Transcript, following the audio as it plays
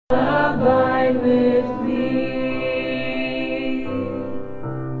Abide with me.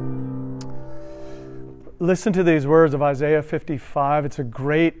 Listen to these words of Isaiah 55. It's a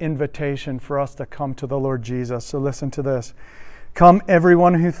great invitation for us to come to the Lord Jesus. So listen to this. Come,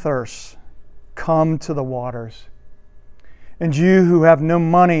 everyone who thirsts, come to the waters. And you who have no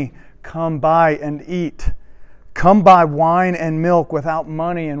money, come buy and eat. Come buy wine and milk without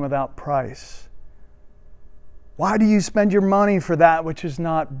money and without price. Why do you spend your money for that which is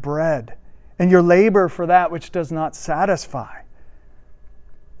not bread, and your labor for that which does not satisfy?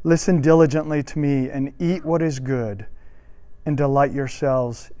 Listen diligently to me and eat what is good, and delight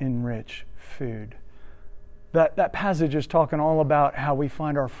yourselves in rich food. That passage is talking all about how we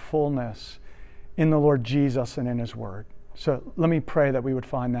find our fullness in the Lord Jesus and in His Word. So let me pray that we would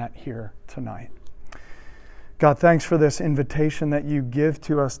find that here tonight. God, thanks for this invitation that you give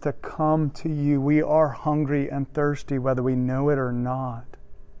to us to come to you. We are hungry and thirsty, whether we know it or not.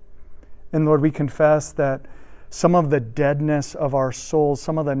 And Lord, we confess that some of the deadness of our souls,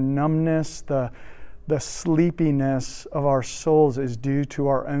 some of the numbness, the sleepiness of our souls is due to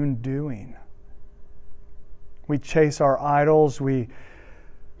our own doing. We chase our idols. We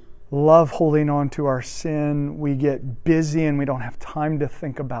love holding on to our sin. We get busy and we don't have time to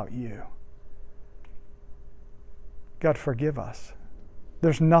think about you. God, forgive us.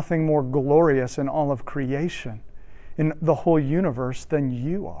 There's nothing more glorious in all of creation, in the whole universe, than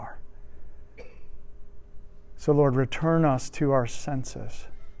you are. So, Lord, return us to our senses.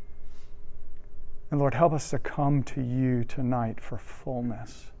 And, Lord, help us to come to you tonight for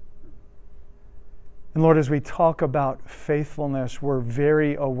fullness. And, Lord, as we talk about faithfulness, we're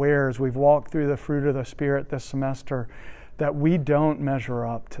very aware, as we've walked through the fruit of the Spirit this semester, that we don't measure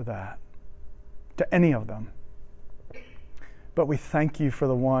up to that, to any of them. But we thank you for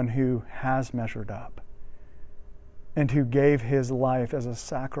the one who has measured up and who gave his life as a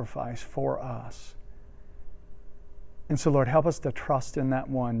sacrifice for us. And so, Lord, help us to trust in that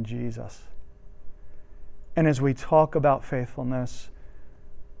one, Jesus. And as we talk about faithfulness,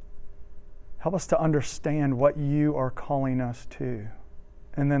 help us to understand what you are calling us to.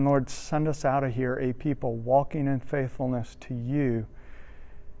 And then, Lord, send us out of here a people walking in faithfulness to you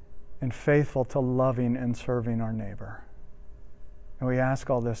and faithful to loving and serving our neighbor. And we ask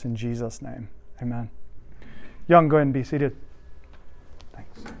all this in Jesus' name. Amen. Young, go ahead and be seated.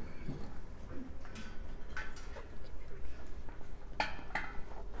 Thanks.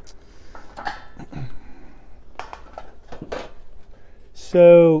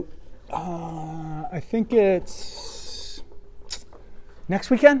 So, I think it's next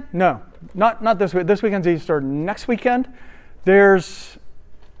weekend? No, not this week. This weekend's Easter. Next weekend, there's,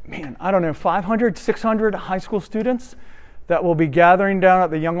 500, 600 high school students that will be gathering down at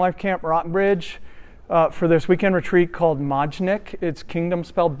the Young Life Camp Rockbridge for this weekend retreat called Majnik. It's kingdom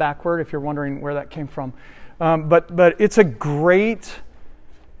spelled backward, if you're wondering where that came from. But it's a great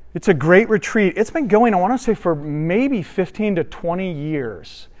retreat. It's been going, I want to say, for maybe 15 to 20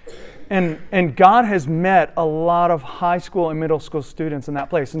 years. And God has met a lot of high school and middle school students in that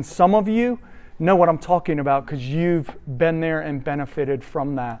place. And some of you know what I'm talking about because you've been there and benefited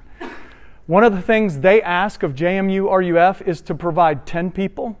from that. One of the things they ask of JMU RUF is to provide 10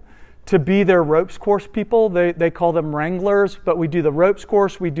 people to be their ropes course people. They call them wranglers, but we do the ropes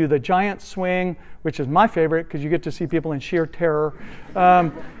course, we do the giant swing, which is my favorite because you get to see people in sheer terror.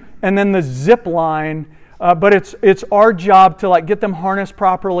 And then the zip line, but it's our job to get them harnessed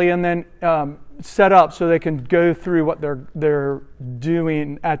properly and then set up so they can go through what they're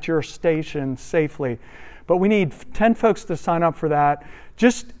doing at your station safely. But we need 10 folks to sign up for that.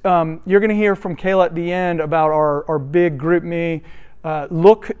 Just you're going to hear from Kayla at the end about our big group me.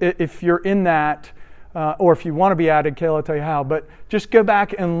 Look if you're in that, or if you want to be added, Kayla will tell you how. But just go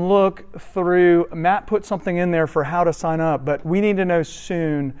back and look through. Matt put something in there for how to sign up, but we need to know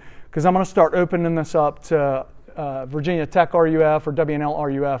soon because I'm going to start opening this up to Virginia Tech RUF or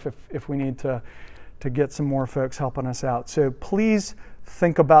WNL RUF if we need to get some more folks helping us out. So please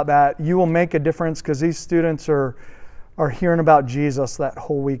think about that. You will make a difference because these students are hearing about Jesus that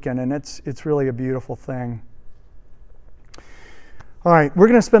whole weekend, and it's really a beautiful thing. All right, we're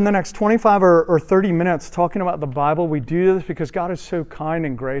going to spend the next 25 or 30 minutes talking about the Bible. We do this because God is so kind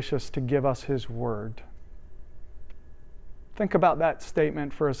and gracious to give us His Word. Think about that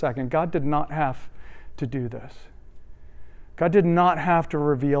statement for a second. God did not have to do this. God did not have to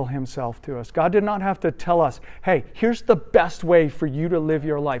reveal Himself to us. God did not have to tell us, hey, here's the best way for you to live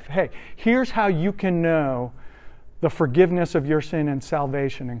your life. Hey, here's how you can know the forgiveness of your sin and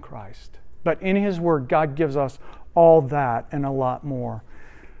salvation in Christ. But in His Word, God gives us all that and a lot more.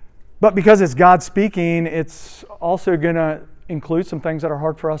 But because it's God speaking, it's also going to include some things that are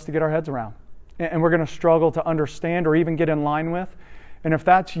hard for us to get our heads around. And we're going to struggle to understand or even get in line with. And if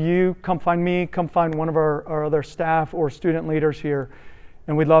that's you, come find me, come find one of our other staff or student leaders here.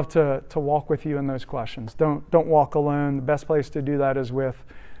 And we'd love to walk with you in those questions. Don't walk alone. The best place to do that is with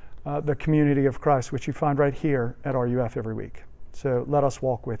the community of Christ, which you find right here at RUF every week. So let us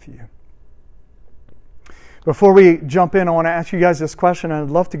walk with you. Before we jump in, I want to ask you guys this question. I'd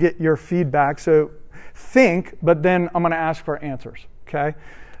love to get your feedback. So think, but then I'm going to ask for answers, okay?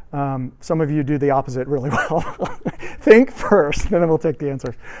 Some of you do the opposite really well. Think first, then we'll take the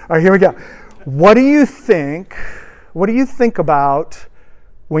answers. All right, here we go. What do you think about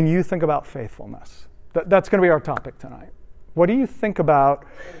when you think about faithfulness? That's going to be our topic tonight. What do you think about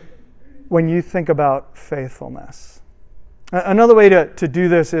when you think about faithfulness? Another way to do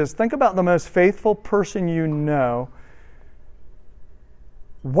this is think about the most faithful person you know.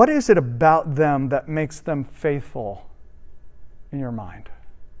 What is it about them that makes them faithful in your mind?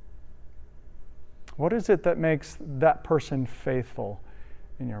 What is it that makes that person faithful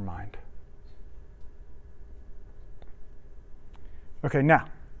in your mind? Okay, now,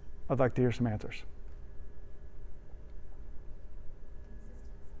 I'd like to hear some answers.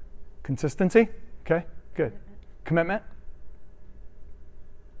 Consistency? Okay, good. Commitment?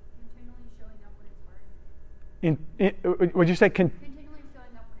 Would you say continually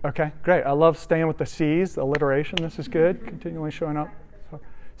showing up? Okay, great. I love staying with the C's, the alliteration. This is good. Continually showing up.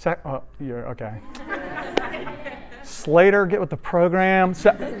 You're okay. Slater, get with the program.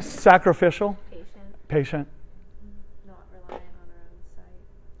 Sacrificial. Patient. Not relying on our own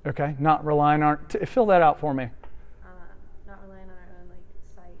sight. Okay, not relying on. Fill that out for me. Not relying on our own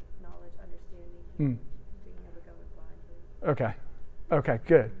sight, knowledge, understanding. Being able to go with blindly. Okay,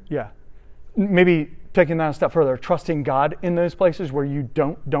 good. Yeah, maybe taking that a step further, trusting God in those places where you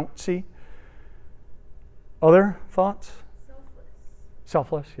don't see. Other thoughts?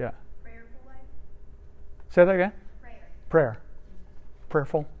 Selfless, yeah. Prayerful life. Say that again? Prayer.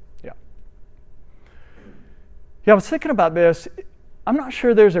 Prayerful, yeah. Yeah, I was thinking about this. I'm not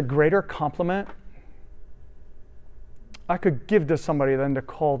sure there's a greater compliment I could give to somebody than to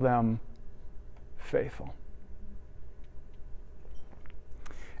call them faithful.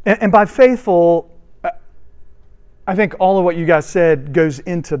 And by faithful, I think all of what you guys said goes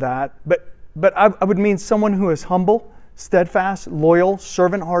into that. But I would mean someone who is humble, steadfast, loyal,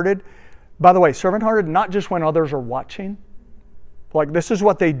 servant-hearted. By the way, servant-hearted not just when others are watching. Like this is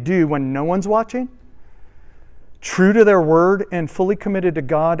what they do when no one's watching. True to their word and fully committed to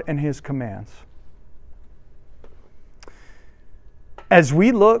God and His commands. As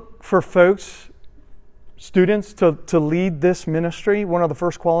we look for folks, students to lead this ministry, one of the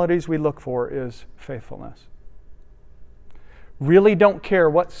first qualities we look for is faithfulness. Really don't care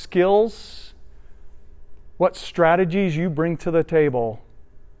what skills, what strategies you bring to the table.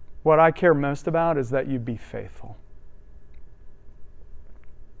 What I care most about is that you be faithful.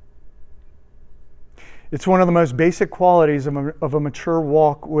 It's one of the most basic qualities of a mature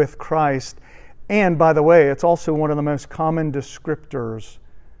walk with Christ. And by the way, it's also one of the most common descriptors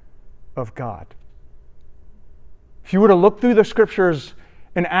of God. If you were to look through the scriptures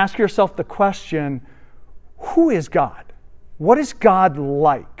and ask yourself the question, who is God? What is God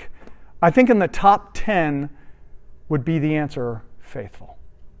like? I think in the top 10 would be the answer, faithful.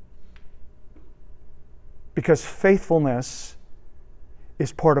 Because faithfulness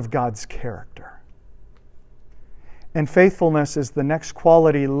is part of God's character. And faithfulness is the next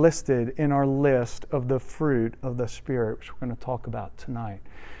quality listed in our list of the fruit of the Spirit, which we're going to talk about tonight.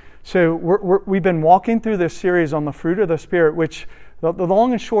 So we've been walking through this series on the fruit of the Spirit, which the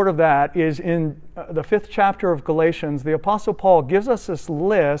long and short of that is in the 5th chapter of Galatians, the Apostle Paul gives us this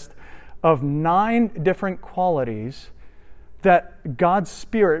list of 9 different qualities that God's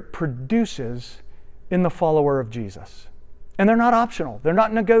Spirit produces in the follower of Jesus. And they're not optional. They're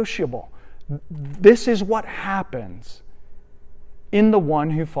not negotiable. This is what happens in the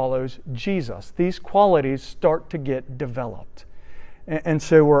one who follows Jesus. These qualities start to get developed. And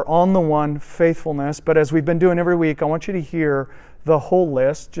so we're on the one, faithfulness. But as we've been doing every week, I want you to hear the whole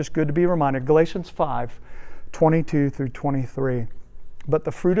list. Just good to be reminded. Galatians 5:22 through 23. But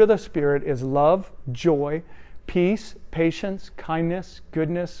the fruit of the Spirit is love, joy, peace, patience, kindness,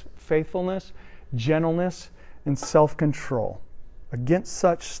 goodness, faithfulness, gentleness, and self-control. Against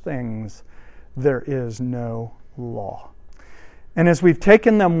such things there is no law. And as we've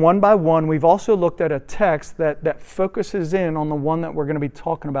taken them one by one, we've also looked at a text that focuses in on the one that we're going to be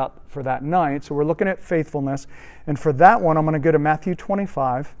talking about for that night. So we're looking at faithfulness. And for that one, I'm going to go to Matthew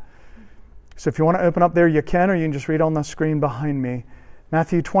 25. So if you want to open up there, you can, or you can just read on the screen behind me.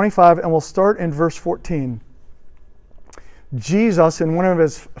 Matthew 25, and we'll start in verse 14. Jesus, in one of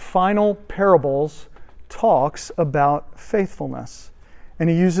his final parables, talks about faithfulness. And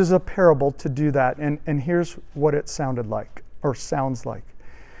he uses a parable to do that. And here's what it sounded like, or sounds like.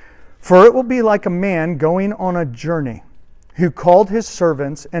 For it will be like a man going on a journey, who called his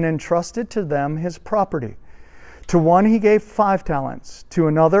servants and entrusted to them his property. To one he gave 5 talents, to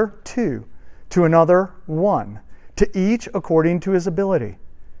another 2, to another 1, to each according to his ability.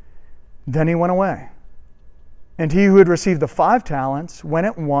 Then he went away. And he who had received the 5 talents went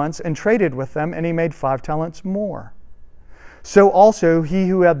at once and traded with them, and he made 5 talents more. So also he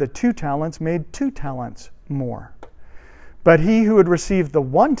who had the 2 talents made 2 talents more. But he who had received the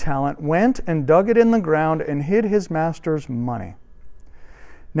 1 talent went and dug it in the ground and hid his master's money.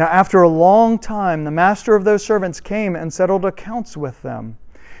 Now after a long time the master of those servants came and settled accounts with them.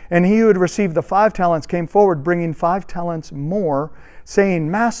 And he who had received the 5 talents came forward, bringing 5 talents more,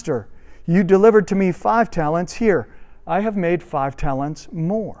 saying, Master, you delivered to me 5 talents. Here, I have made 5 talents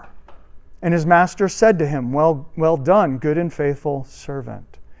more. And his master said to him, Well done, good and faithful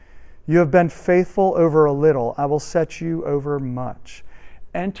servant. You have been faithful over a little. I will set you over much.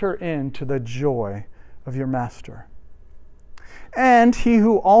 Enter into the joy of your master. And he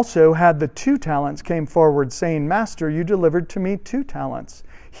who also had the 2 talents came forward, saying, Master, you delivered to me 2 talents.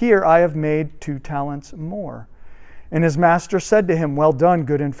 Here I have made 2 talents more. And his master said to him, Well done,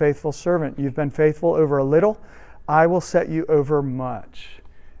 good and faithful servant. You've been faithful over a little. I will set you over much.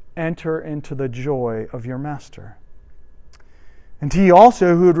 Enter into the joy of your master. And he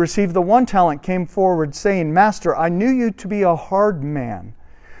also, who had received the 1 talent, came forward, saying, Master, I knew you to be a hard man,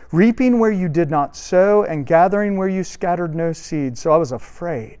 reaping where you did not sow, and gathering where you scattered no seed. So I was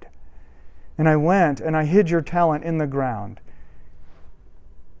afraid. And I went and I hid your talent in the ground.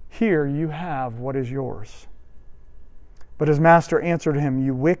 Here you have what is yours. But his master answered him,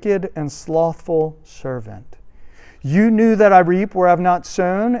 You wicked and slothful servant. You knew that I reap where I have not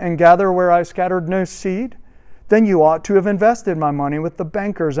sown, and gather where I scattered no seed. Then you ought to have invested my money with the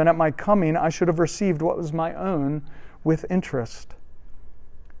bankers, and at my coming I should have received what was my own with interest.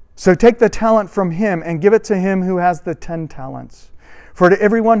 So take the talent from him and give it to him who has the 10 talents. For to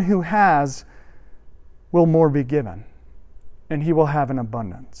everyone who has will more be given, and he will have an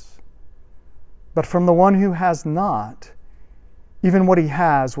abundance. But from the one who has not, even what he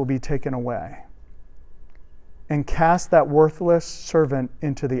has will be taken away. And cast that worthless servant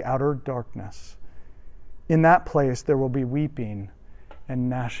into the outer darkness. In that place there will be weeping and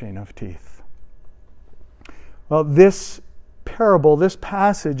gnashing of teeth. Well, this parable, this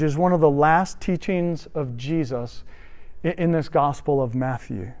passage, is one of the last teachings of Jesus in this Gospel of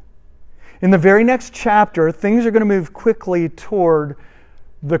Matthew. In the very next chapter, things are going to move quickly toward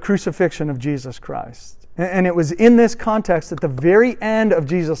the crucifixion of Jesus Christ. And it was in this context, at the very end of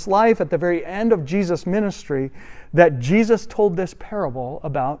Jesus' life, at the very end of Jesus' ministry, that Jesus told this parable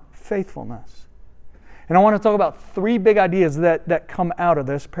about faithfulness. And I want to talk about 3 big ideas that come out of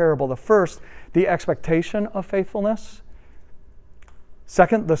this parable. The first, the expectation of faithfulness.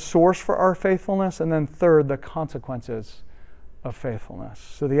 Second, the source for our faithfulness. And then third, the consequences of faithfulness.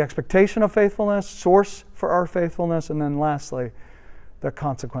 So the expectation of faithfulness, source for our faithfulness, and then lastly, the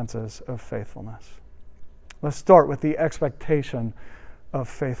consequences of faithfulness. Let's start with the expectation of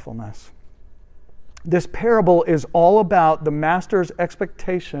faithfulness. This parable is all about the master's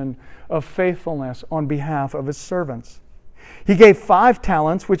expectation of faithfulness on behalf of his servants. He gave 5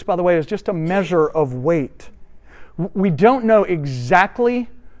 talents, which, by the way, is just a measure of weight. We don't know exactly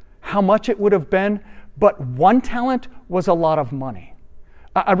how much it would have been, but 1 talent was a lot of money.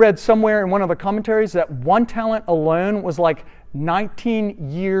 I read somewhere in one of the commentaries that 1 talent alone was like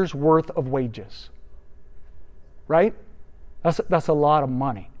 19 years worth of wages. Right? That's a lot of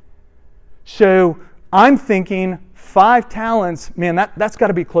money. So I'm thinking 5 talents, man, that's got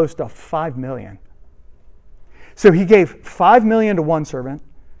to be close to 5 million. So he gave 5 million to one servant,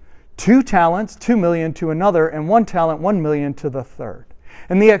 2 talents, 2 million to another, and 1 talent, 1 million to the third.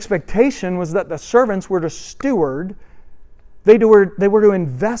 And the expectation was that the servants were to steward, they were to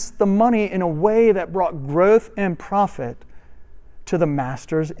invest the money in a way that brought growth and profit to the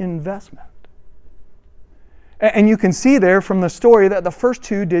master's investment. And you can see there from the story that the first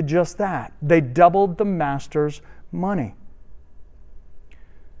 2 did just that. They doubled the master's money.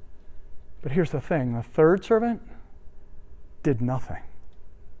 But here's the thing. The third servant did nothing.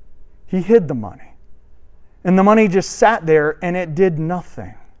 He hid the money. And the money just sat there and it did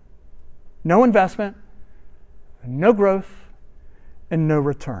nothing. No investment, no growth, and no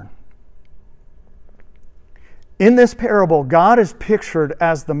return. In this parable, God is pictured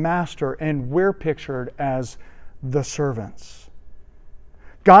as the master and we're pictured as the servants.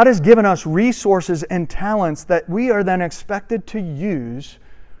 God has given us resources and talents that we are then expected to use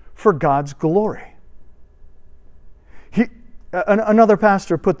for God's glory. Another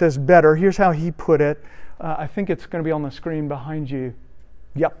pastor put this better. Here's how he put it. I think it's going to be on the screen behind you.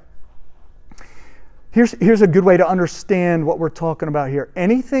 Yep. Here's a good way to understand what we're talking about here.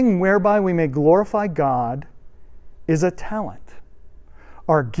 Anything whereby we may glorify God is a talent.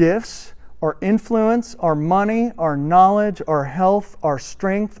 Our gifts, our influence, our money, our knowledge, our health, our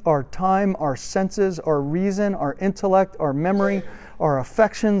strength, our time, our senses, our reason, our intellect, our memory, our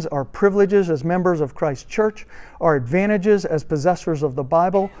affections, our privileges as members of Christ's church, our advantages as possessors of the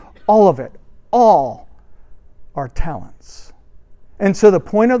Bible, all of it, all are talents. And so the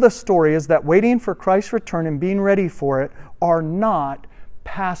point of the story is that waiting for Christ's return and being ready for it are not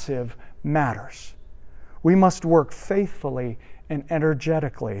passive matters. We must work faithfully and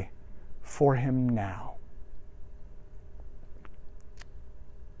energetically for Him now.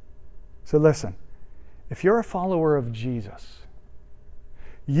 So listen, if you're a follower of Jesus,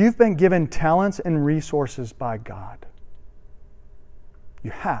 you've been given talents and resources by God.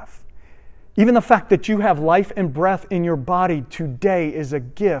 You have. Even the fact that you have life and breath in your body today is a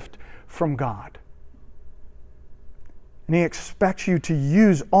gift from God. And He expects you to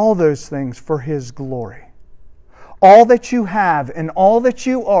use all those things for His glory. All that you have and all that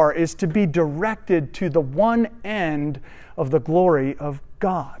you are is to be directed to the one end of the glory of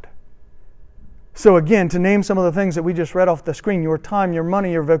God. So again, to name some of the things that we just read off the screen, your time, your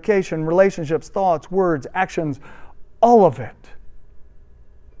money, your vocation, relationships, thoughts, words, actions, all of it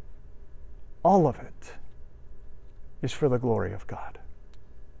is for the glory of God.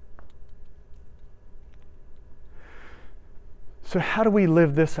 So how do we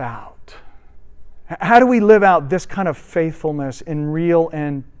live this out? How do we live out this kind of faithfulness in real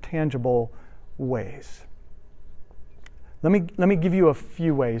and tangible ways? Let me give you a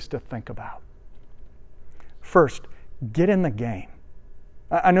few ways to think about. First, get in the game.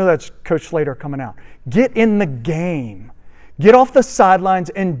 I know that's Coach Slater coming out. Get in the game. Get off the sidelines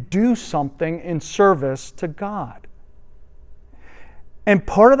and do something in service to God. And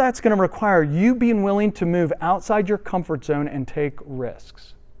part of that's going to require you being willing to move outside your comfort zone and take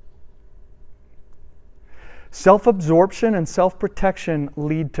risks. Self-absorption and self-protection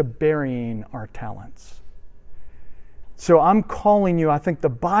lead to burying our talents. So I'm calling you, I think the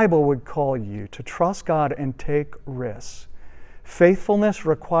Bible would call you to trust God and take risks. Faithfulness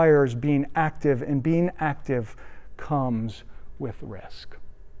requires being active, and being active comes with risk.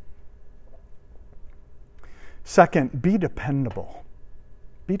 Second, be dependable.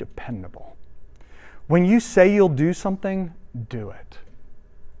 Be dependable. When you say you'll do something, do it.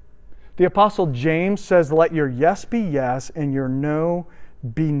 The Apostle James says, let your yes be yes and your no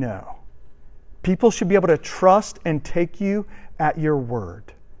be no. People should be able to trust and take you at your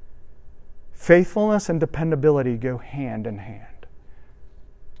word. Faithfulness and dependability go hand in hand.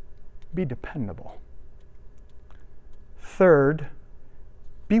 Be dependable. Third,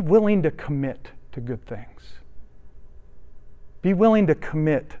 be willing to commit to good things. Be willing to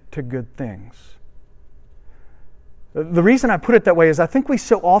commit to good things. The reason I put it that way is I think we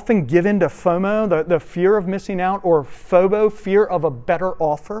so often give in to FOMO, the fear of missing out, or FOBO, fear of a better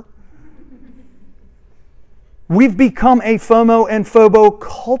offer. We've become a FOMO and FOBO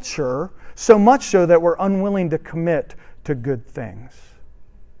culture, so much so that we're unwilling to commit to good things.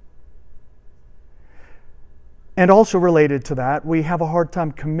 And also related to that, we have a hard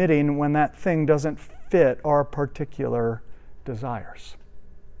time committing when that thing doesn't fit our particular desires.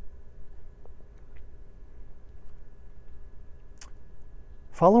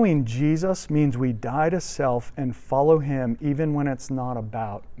 Following Jesus means we die to self and follow Him even when it's not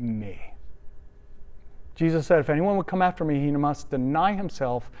about me. Jesus said, if anyone would come after me, he must deny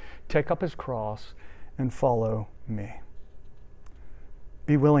himself, take up his cross, and follow me.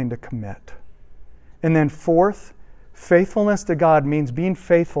 Be willing to commit. And then fourth, faithfulness to God means being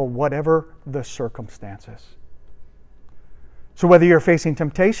faithful whatever the circumstances. So whether you're facing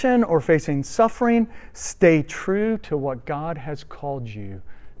temptation or facing suffering, stay true to what God has called you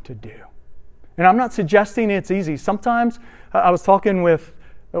to do. And I'm not suggesting it's easy. Sometimes, I was talking with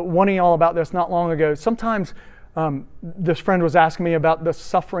one of y'all about this not long ago. Sometimes this friend was asking me about the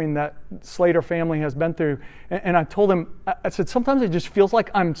suffering that Slater family has been through. And I told him, I said, sometimes it just feels like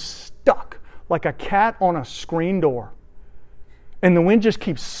I'm stuck, like a cat on a screen door. And the wind just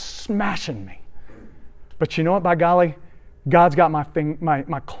keeps smashing me. But you know what, by golly, God's got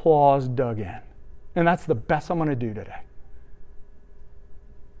my claws dug in. And that's the best I'm going to do today.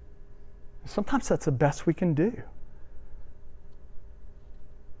 Sometimes that's the best we can do.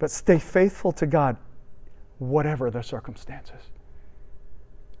 But stay faithful to God, whatever the circumstances.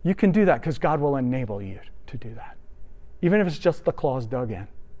 You can do that because God will enable you to do that. Even if it's just the claws dug in,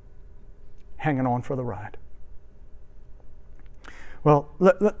 hanging on for the ride. Well,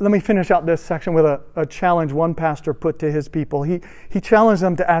 let me finish out this section with a challenge one pastor put to his people. He challenged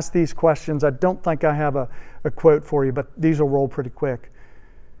them to ask these questions. I don't think I have a quote for you, but these will roll pretty quick.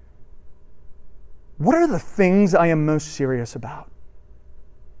 What are the things I am most serious about?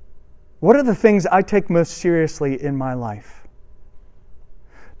 What are the things I take most seriously in my life?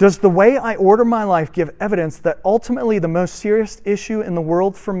 Does the way I order my life give evidence that ultimately the most serious issue in the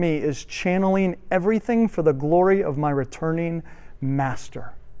world for me is channeling everything for the glory of my returning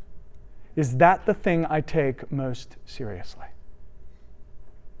Master? Is that the thing I take most seriously?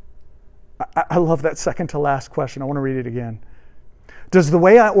 I love that second to last question. I want to read it again. Does the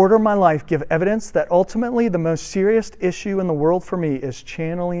way I order my life give evidence that ultimately the most serious issue in the world for me is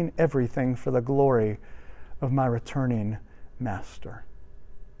channeling everything for the glory of my returning Master?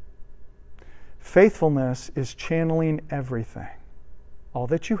 Faithfulness is channeling everything, all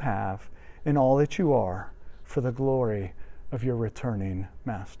that you have and all that you are, for the glory of your returning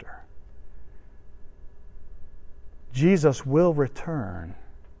Master. Jesus will return,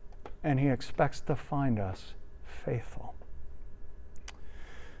 and He expects to find us faithful.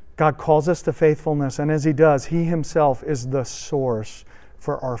 God calls us to faithfulness, and as He does, He Himself is the source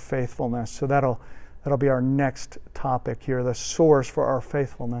for our faithfulness. So that'll be our next topic here, the source for our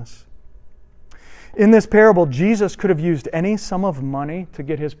faithfulness. In this parable, Jesus could have used any sum of money to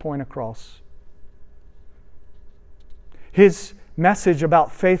get His point across. His message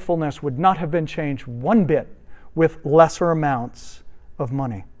about faithfulness would not have been changed one bit with lesser amounts of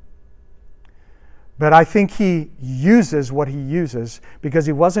money. But I think He uses what He uses because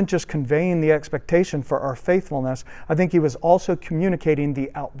He wasn't just conveying the expectation for our faithfulness. I think He was also communicating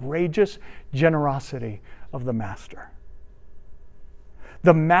the outrageous generosity of the Master.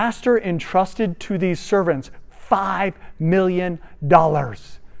 The Master entrusted to these servants $5 million.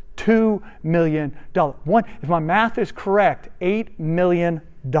 $2 million. One, if my math is correct, $8 million.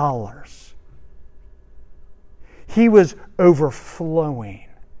 He was overflowing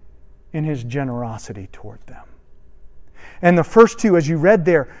in His generosity toward them. And the first two, as you read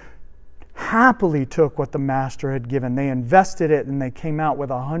there, happily took what the Master had given. They invested it and they came out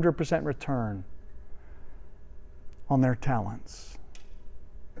with 100% return on their talents.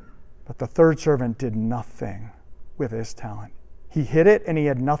 But the third servant did nothing with his talent. He hid it and he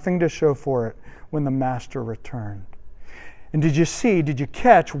had nothing to show for it when the Master returned. And did you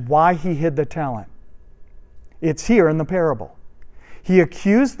catch why he hid the talent? It's here in the parable. He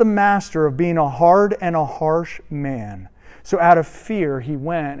accused the Master of being a hard and a harsh man. So out of fear, he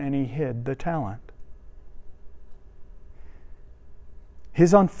went and he hid the talent.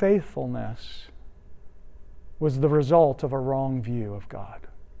 His unfaithfulness was the result of a wrong view of God.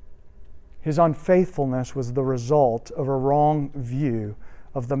 His unfaithfulness was the result of a wrong view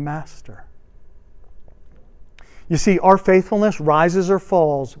of the Master. You see, our faithfulness rises or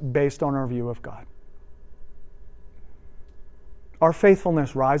falls based on our view of God. Our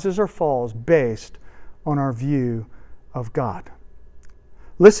faithfulness rises or falls based on our view of God.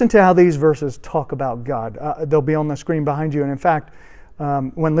 Listen to how these verses talk about God. They'll be on the screen behind you. And in fact,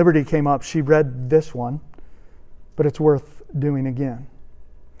 when Liberty came up, she read this one, but it's worth doing again.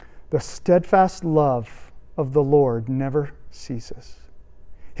 The steadfast love of the Lord never ceases.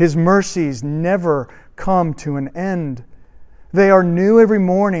 His mercies never come to an end. They are new every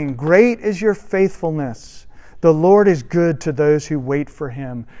morning. Great is your faithfulness. The Lord is good to those who wait for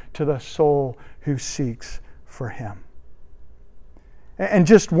Him, to the soul who seeks for Him. And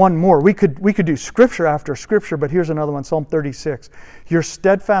just one more. We could do scripture after scripture, but here's another one, Psalm 36. Your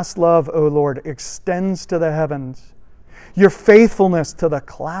steadfast love, O Lord, extends to the heavens. Your faithfulness to the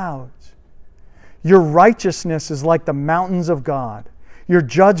clouds. Your righteousness is like the mountains of God. Your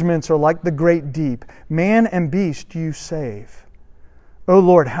judgments are like the great deep. Man and beast you save. O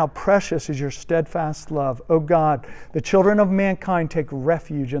Lord, how precious is your steadfast love. O God, the children of mankind take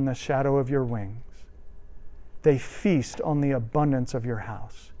refuge in the shadow of your wings. They feast on the abundance of your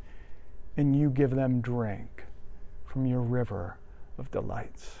house, and you give them drink from your river of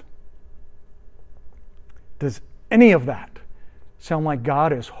delights. Does any of that sound like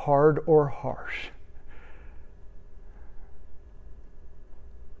God is hard or harsh?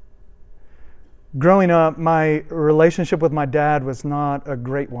 Growing up, my relationship with my dad was not a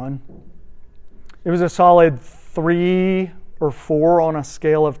great one. It was a solid 3 or 4 on a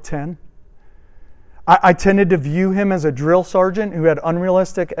scale of 10. I tended to view him as a drill sergeant who had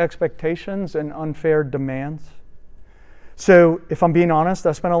unrealistic expectations and unfair demands. So, if I'm being honest,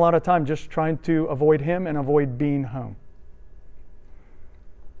 I spent a lot of time just trying to avoid him and avoid being home.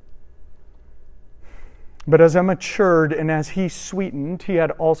 But as I matured and as he sweetened, he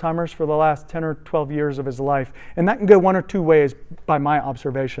had Alzheimer's for the last 10 or 12 years of his life. And that can go one or two ways by my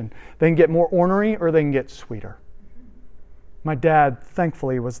observation. They can get more ornery or they can get sweeter. My dad,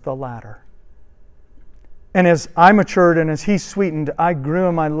 thankfully, was the latter. And as I matured and as he sweetened, I grew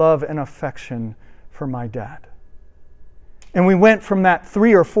in my love and affection for my dad. And we went from that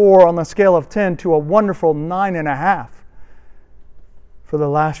 3 or 4 on the scale of 10 to a wonderful 9.5 for the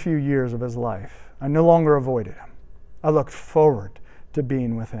last few years of his life. I no longer avoided him. I looked forward to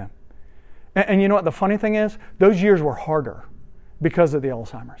being with him. And you know what the funny thing is? Those years were harder because of the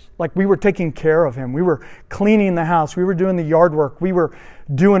Alzheimer's. Like, we were taking care of him. We were cleaning the house. We were doing the yard work. We were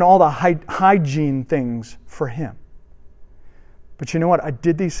doing all the hygiene things for him. But you know what? I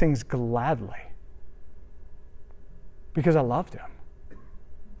did these things gladly because I loved him.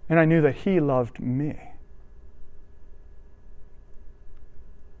 And I knew that he loved me.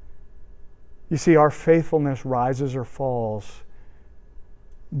 You see, our faithfulness rises or falls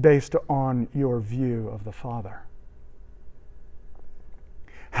based on your view of the Father.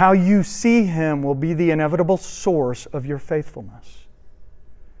 How you see him will be the inevitable source of your faithfulness.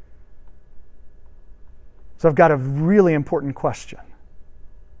 So I've got a really important question.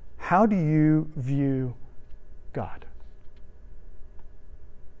 How do you view God?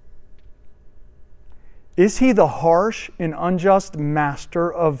 Is he the harsh and unjust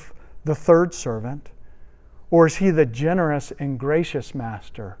master of the third servant, or is he the generous and gracious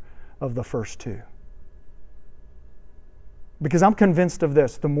master of the first two? Because I'm convinced of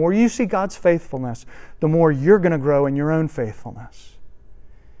this. The more you see God's faithfulness, the more you're going to grow in your own faithfulness.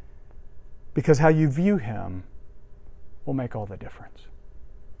 Because how you view him will make all the difference.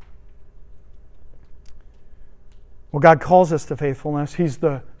 Well, God calls us to faithfulness. He's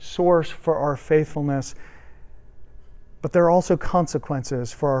the source for our faithfulness. But there are also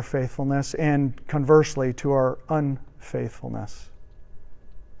consequences for our faithfulness and conversely to our unfaithfulness.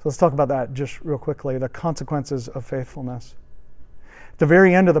 So let's talk about that just real quickly, the consequences of faithfulness. At the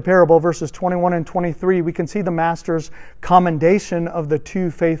very end of the parable, verses 21 and 23, we can see the master's commendation of the 2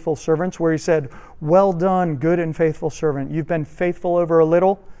 faithful servants where he said, "Well done, good and faithful servant. You've been faithful over a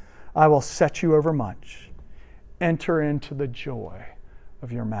little. I will set you over much. Enter into the joy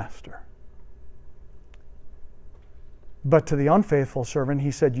of your master." But to the unfaithful servant,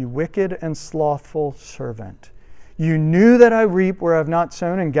 he said, "You wicked and slothful servant. You knew that I reap where I have not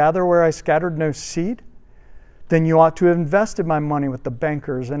sown and gather where I scattered no seed? Then you ought to have invested my money with the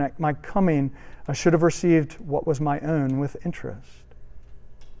bankers, and at my coming I should have received what was my own with interest."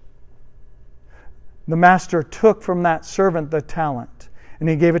 The master took from that servant the talent, and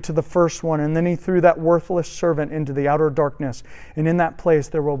he gave it to the first one, and then he threw that worthless servant into the outer darkness, and in that place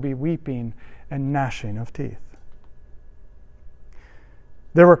there will be weeping and gnashing of teeth.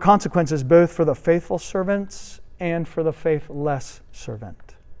 There were consequences both for the faithful servants and for the faithless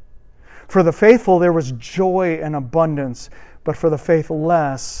servant. For the faithful, there was joy and abundance, but for the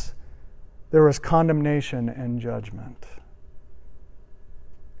faithless, there was condemnation and judgment.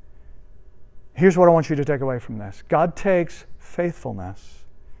 Here's what I want you to take away from this. God takes faithfulness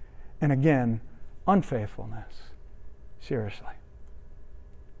and, again, unfaithfulness seriously.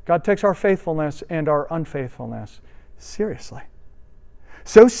 God takes our faithfulness and our unfaithfulness seriously.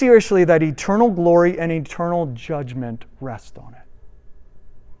 So seriously that eternal glory and eternal judgment rest on it.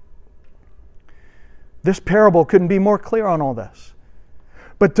 This parable couldn't be more clear on all this.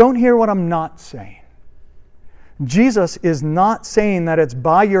 But don't hear what I'm not saying. Jesus is not saying that it's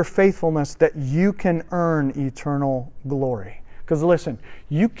by your faithfulness that you can earn eternal glory. Because listen,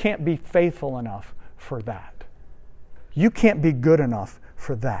 you can't be faithful enough for that. You can't be good enough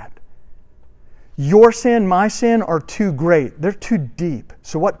for that. Your sin, my sin are too great. They're too deep.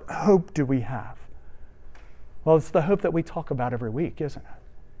 So what hope do we have? Well, it's the hope that we talk about every week, isn't it?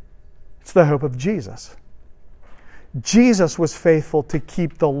 It's the hope of Jesus. Jesus was faithful to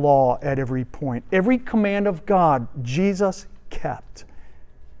keep the law at every point. Every command of God, Jesus kept.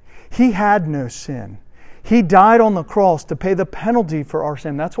 He had no sin. He died on the cross to pay the penalty for our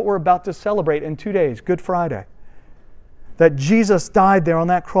sin. That's what we're about to celebrate in 2 days, Good Friday. That Jesus died there on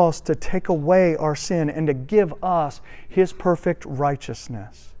that cross to take away our sin and to give us His perfect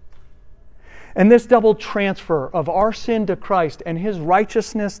righteousness. And this double transfer of our sin to Christ and His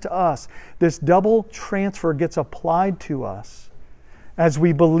righteousness to us, this double transfer gets applied to us as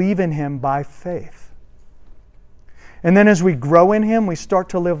we believe in Him by faith. And then as we grow in Him, we start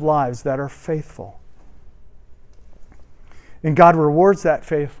to live lives that are faithful. And God rewards that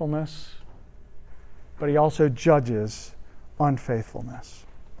faithfulness, but He also judges unfaithfulness.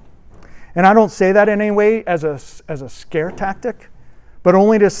 And I don't say that in any way as a scare tactic, but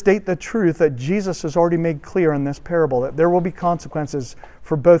only to state the truth that Jesus has already made clear in this parable, that there will be consequences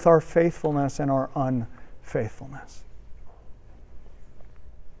for both our faithfulness and our unfaithfulness.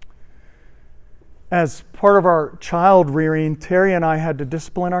 As part of our child rearing, Terry and I had to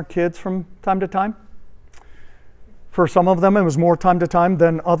discipline our kids from time to time. For some of them, it was more time to time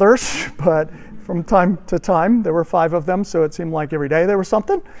than others, but from time to time, there were 5 of them, so it seemed like every day there was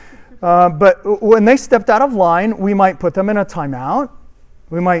something. But when they stepped out of line, we might put them in a timeout.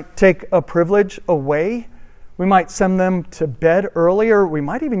 We might take a privilege away. We might send them to bed earlier. We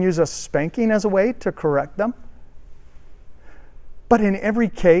might even use a spanking as a way to correct them. But in every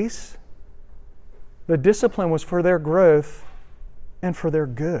case, the discipline was for their growth and for their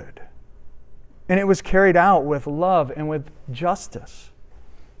good. And it was carried out with love and with justice.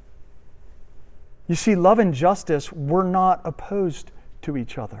 You see, love and justice were not opposed to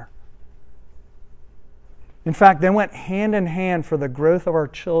each other. In fact, they went hand in hand for the growth of our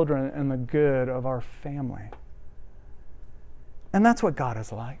children and the good of our family. And that's what God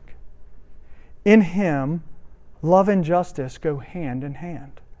is like. In Him, love and justice go hand in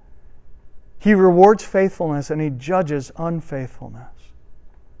hand. He rewards faithfulness and He judges unfaithfulness.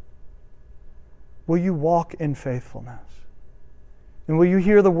 Will you walk in faithfulness? And will you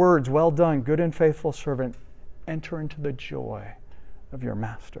hear the words, "Well done, good and faithful servant, enter into the joy of your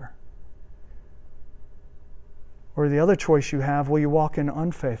master"? Or the other choice you have, will you walk in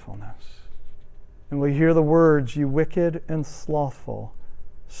unfaithfulness? And will you hear the words, "You wicked and slothful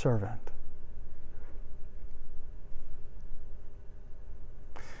servant"?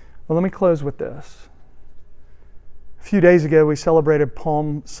 Well, let me close with this. A few days ago, we celebrated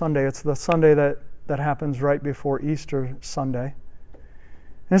Palm Sunday. It's the Sunday that happens right before Easter Sunday.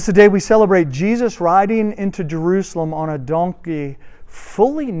 And it's the day we celebrate Jesus riding into Jerusalem on a donkey,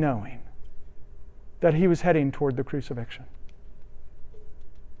 fully knowing that He was heading toward the crucifixion.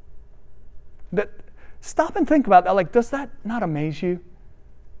 Stop and think about that. Like, does that not amaze you?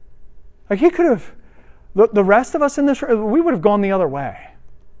 Like, He could have, the rest of us in this room, we would have gone the other way.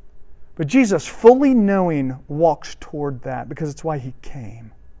 But Jesus, fully knowing, walks toward that because it's why He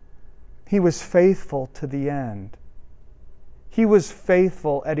came. He was faithful to the end. He was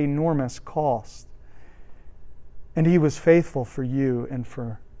faithful at enormous cost. And He was faithful for you and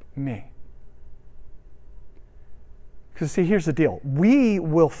for me. Because see, here's the deal. We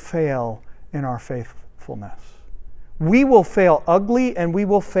will fail in our faithfulness. We will fail ugly and we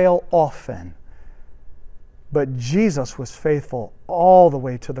will fail often. But Jesus was faithful all the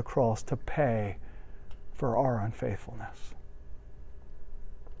way to the cross to pay for our unfaithfulness.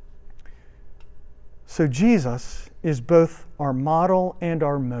 So Jesus is both our model and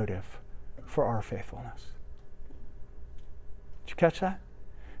our motive for our faithfulness. Did you catch that?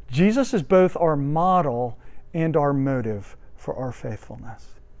 Jesus is both our model and our motive for our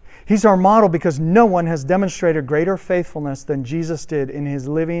faithfulness. He's our model because no one has demonstrated greater faithfulness than Jesus did in His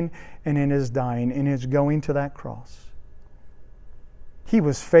living and in His dying, in His going to that cross. He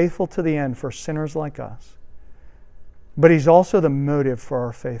was faithful to the end for sinners like us. But He's also the motive for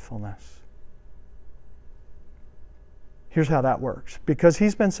our faithfulness. Here's how that works. Because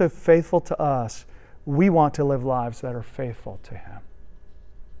He's been so faithful to us, we want to live lives that are faithful to Him.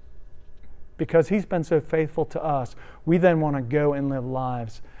 Because He's been so faithful to us, we then want to go and live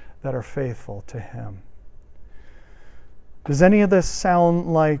lives that are faithful to Him. Does any of this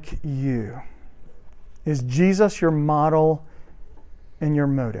sound like you? Is Jesus your model and your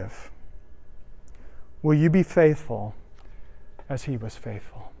motive? Will you be faithful as He was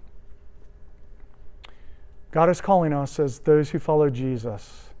faithful? God is calling us as those who follow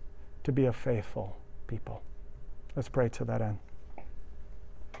Jesus to be a faithful people. Let's pray to that end.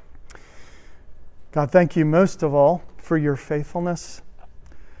 God, thank You most of all for Your faithfulness,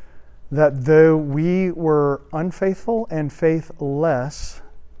 that though we were unfaithful and faithless,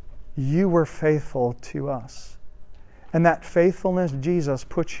 You were faithful to us. And that faithfulness, Jesus,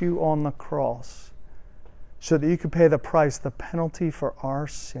 put You on the cross so that You could pay the price, the penalty for our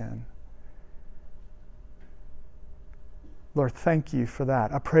sin. Lord, thank You for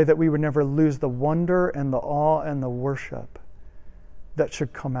that. I pray that we would never lose the wonder and the awe and the worship that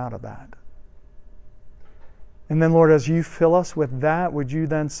should come out of that. And then, Lord, as You fill us with that, would You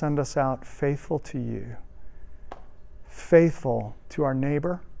then send us out faithful to You, faithful to our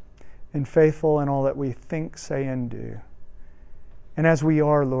neighbor, and faithful in all that we think, say, and do. And as we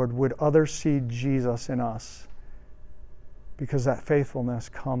are, Lord, would others see Jesus in us, because that faithfulness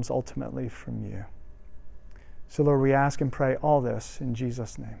comes ultimately from You. So, Lord, we ask and pray all this in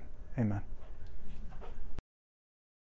Jesus' name. Amen.